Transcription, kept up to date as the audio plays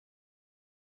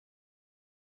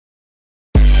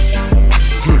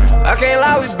can't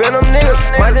lie, we been them niggas.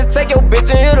 Might just take your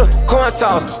bitch and hit her. Coin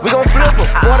toss, we gon' flip her.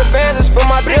 For the bands, for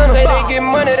my dinner. Say they get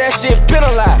money, that shit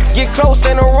penalized. Get close,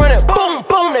 ain't no running. Boom,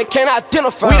 boom, they can't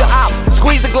identify. We the op,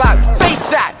 squeeze the Glock,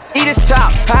 face shot. Eat his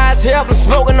top, high as hell, been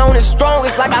smoking on his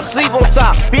strongest like I sleep on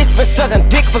top. Bitch been sucking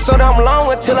dick for so damn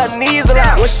long until her knees are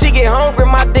out. When she get hungry,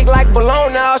 my dick like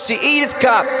bologna, all she eat is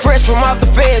cock. Fresh from out the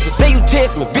feds, the day you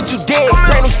test me, bitch you dead.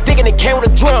 Brand new stick and it came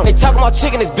with a drum. They talking about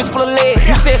chicken, this bitch full of lead.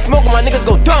 You said smoking, my niggas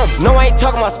go dumb. No, I ain't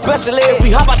talking about special ed. We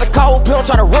hop out the car, we don't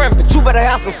try to run, but you better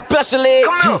have some special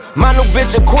ed. My new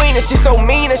bitch a queen and she so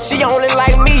mean and she only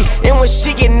like me. And when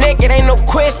she get naked, ain't no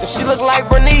question, she look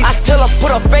like Bernice. I tell her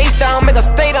put her face down, make her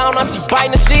stay down, now she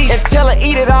biting the sheet. And tell her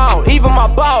eat it all, even my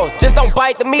balls, just don't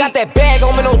bite the meat. Got that bag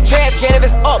on me, no trash can if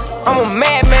it's up. I'm a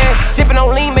madman, sipping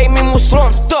on lean make me move slow,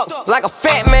 I'm stuck like a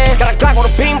fat man. Got a Glock on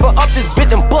the beam, but up this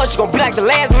bitch and bust, you gon' be like the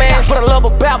last man. For the love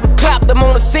about, we clapped them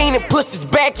on the scene and pushed his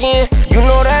back in. You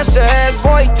know that's your ass,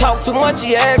 boy, he talk too much,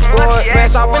 he asked for it.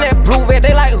 Smash off in that blue vet,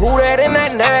 they like who that in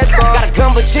that NASCAR. Got a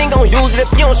gun, but you ain't gon' use it.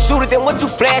 If you don't shoot it, then what you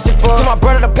flashing for? Tell my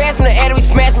brother to pass me the adder, he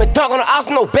smash me, dunk on the ops,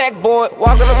 no backboard.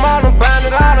 Walking the mall, I'm buying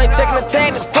it all, ain't checking the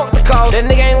tag, then fuck the cost. That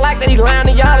nigga ain't like that, he lying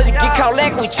to y'all, if you get caught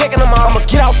lacking, we checking them all. I'ma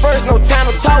get out first, no time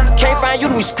to talk, we can't find you,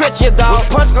 we stretching your dog. Was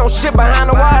punching on shit behind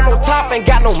the wall, no top, ain't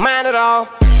got no mind at all.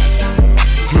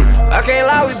 I can't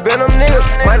lie, we been them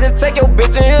niggas. Might just take your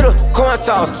bitch and hit her. Coin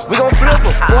toss, we gon' flip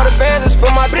her. For the bands, for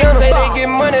my dinner. Say they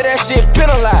get money, that shit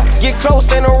penalized. Get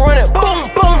close, ain't no running. Boom,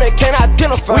 boom, they can't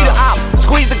identify. We the op,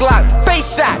 squeeze the Glock,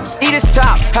 face shot, eat his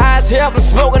top. High as hell, been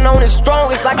smoking on his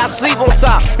strongest like I sleep on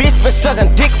top. Bitch been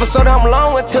sucking dick for so damn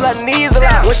long until her knees are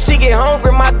out. When she get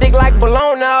hungry, my dick like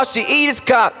bologna, all she eat is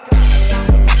cock.